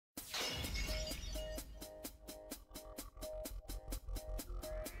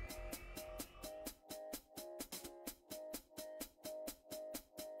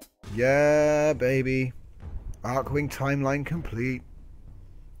Yeah, baby. Archwing timeline complete.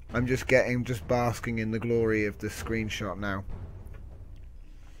 I'm just basking in the glory of the screenshot now.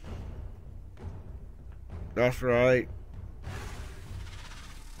 That's right.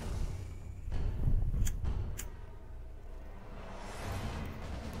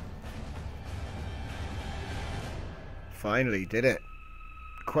 Finally did it.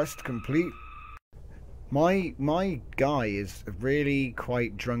 Quest complete. My guy is a really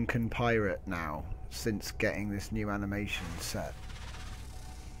quite drunken pirate now since getting this new animation set.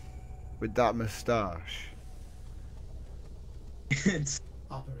 With that moustache.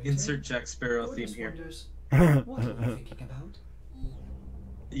 Insert Jack Sparrow theme here. What are you thinking about?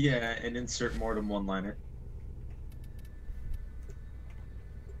 Yeah, and insert Mortem one-liner.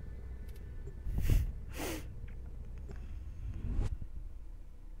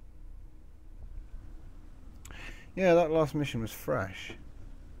 Yeah, that last mission was fresh.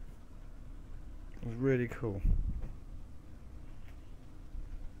 It was really cool.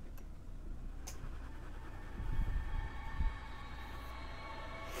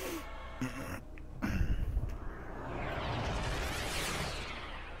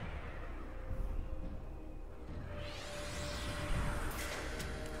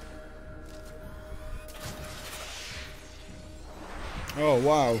 Oh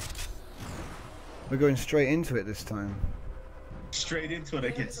wow. We're going straight into it this time. Straight into it, I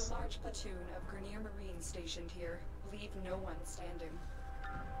There is guess. a large platoon of Grenier Marines stationed here. Leave no one standing.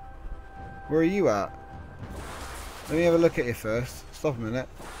 Where are you at? Let me have a look at you first. Stop a minute.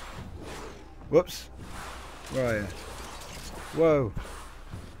 Whoops. Where are you? Whoa.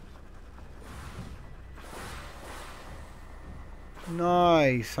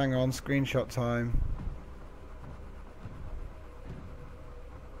 Nice. Hang on. Screenshot time.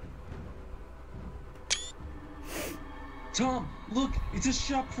 Tom, look! It's a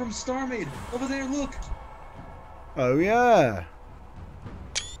shop from Starmade! Over there, look! Oh yeah.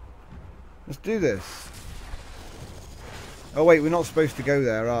 Let's do this. Oh wait, we're not supposed to go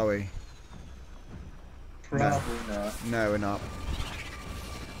there, are we? Probably not. No, we're not.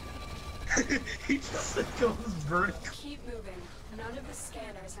 He just goes vertical. Keep moving. None of the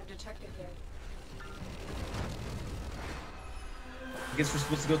scanners have detected it. I guess we're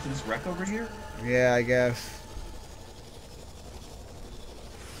supposed to go to this wreck over here? Yeah, I guess.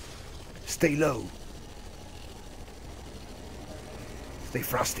 Stay low. Stay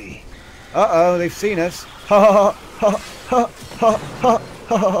frosty. Uh-oh, they've seen us. Ha ha ha ha ha ha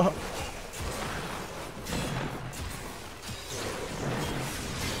ha ha.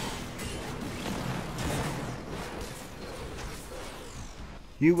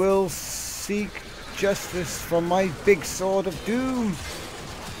 You will seek justice from my big sword of doom.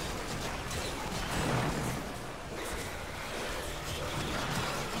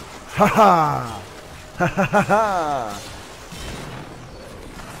 Ha ha! Ha ha ha ha!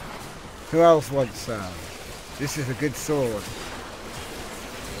 Who else wants some? This is a good sword.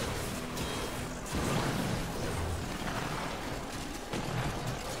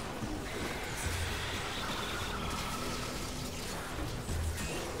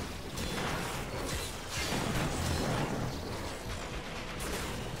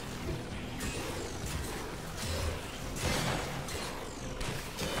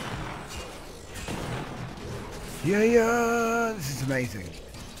 Yeah, yeah! This is amazing.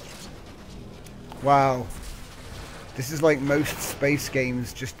 Wow. This is like most space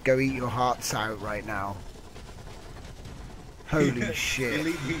games, just go eat your hearts out right now. Holy shit.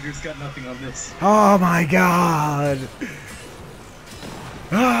 Elite Heater's got nothing on this. Oh my god!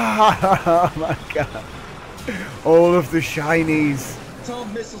 Oh my god. All of the shinies.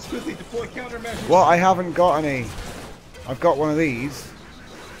 Tom, missiles quickly deploy countermeasures. What? I haven't got any. I've got one of these.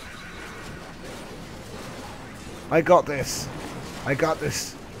 I got this. I got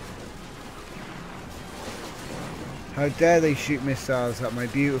this. How dare they shoot missiles at my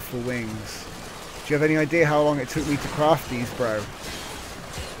beautiful wings? Do you have any idea how long it took me to craft these, bro?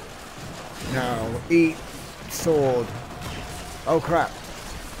 Now, eat sword. Oh crap.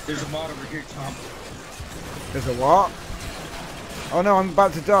 There's a mod over here, Tom. There's a what? Oh no, I'm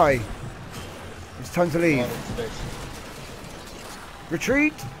about to die. It's time to leave.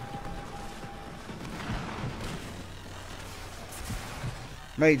 Retreat!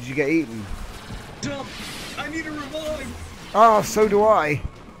 Mate, did you get eaten? Tom, I need a revive! Oh, so do I.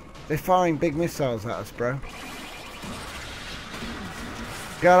 They're firing big missiles at us, bro.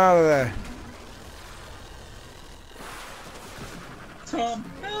 Get out of there. Tom,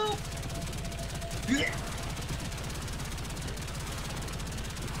 help!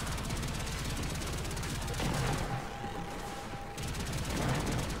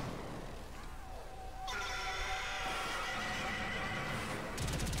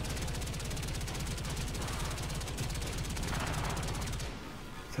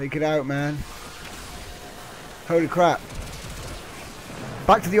 Take it out, man. Holy crap.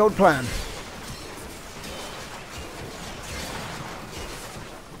 Back to the old plan.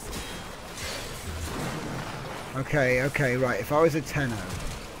 Okay, okay, right. If I was a Tenno,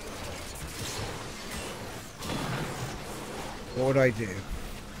 what would I do?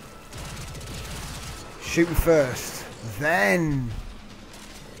 Shoot him first, then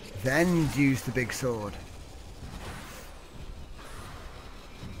use the big sword.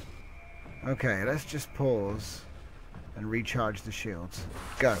 Okay, let's just pause and recharge the shields.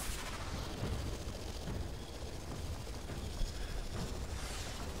 Go.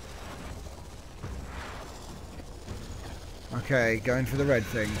 Okay, going for the red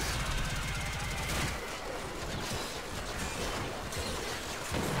things.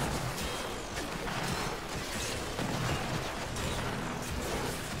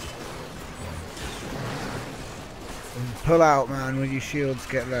 Pull out, man, when your shields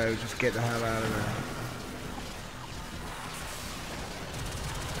get low. Just get the hell out of there.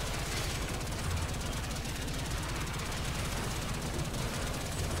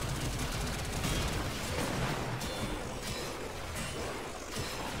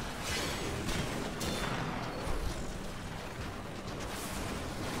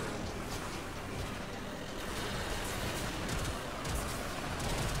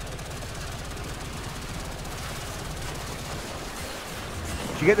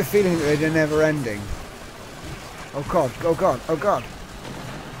 You get the feeling that they're never ending. Oh god, oh god, oh god.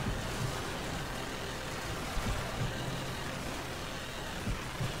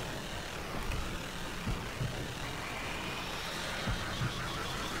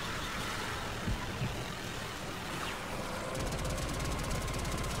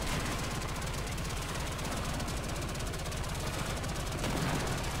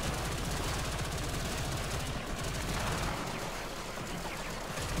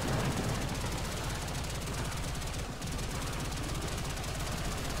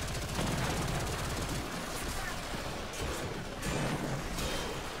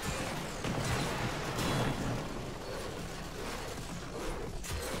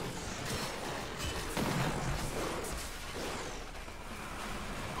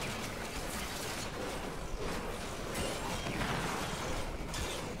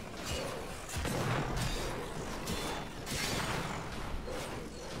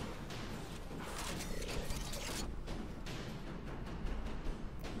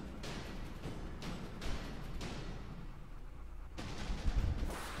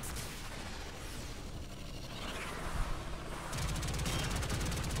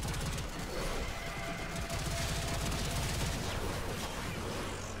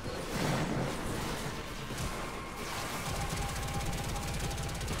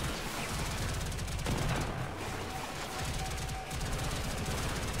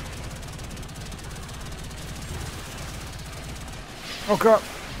 Oh god.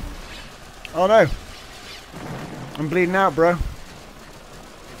 Oh no. I'm bleeding out, bro.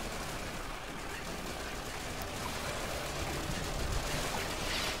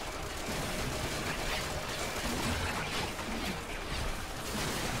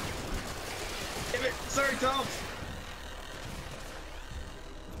 Damn it! Sorry, Tom!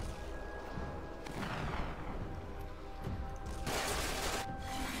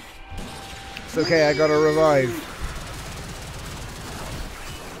 It's okay, I gotta revive.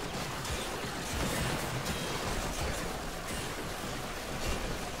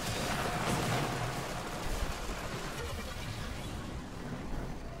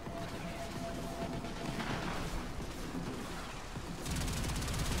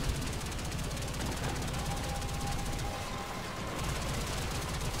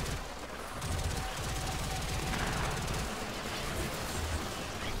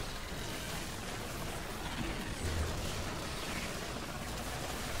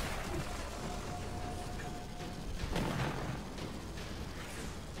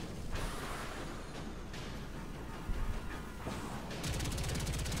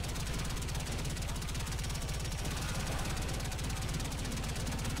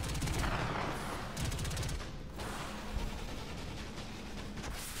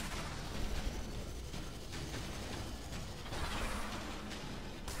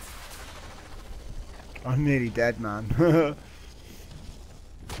 I'm nearly dead, man.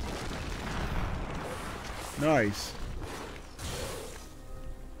 Nice.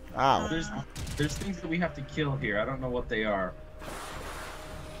 Ow. There's things that we have to kill here. I don't know what they are.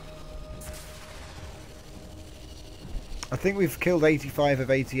 I think we've killed 85 of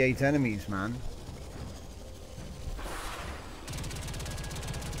 88 enemies, man.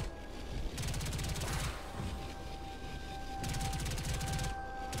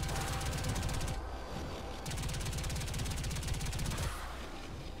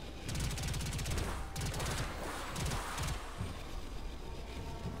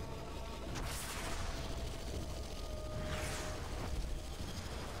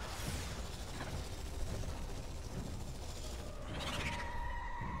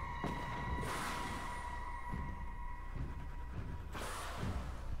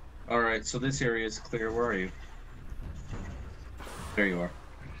 Alright, so this area is clear. Where are you? There you are.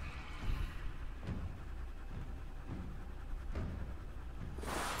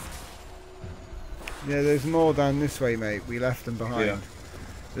 Yeah, there's more down this way, mate. We left them behind. Yeah.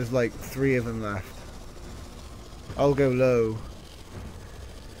 There's like 3 of them left. I'll go low.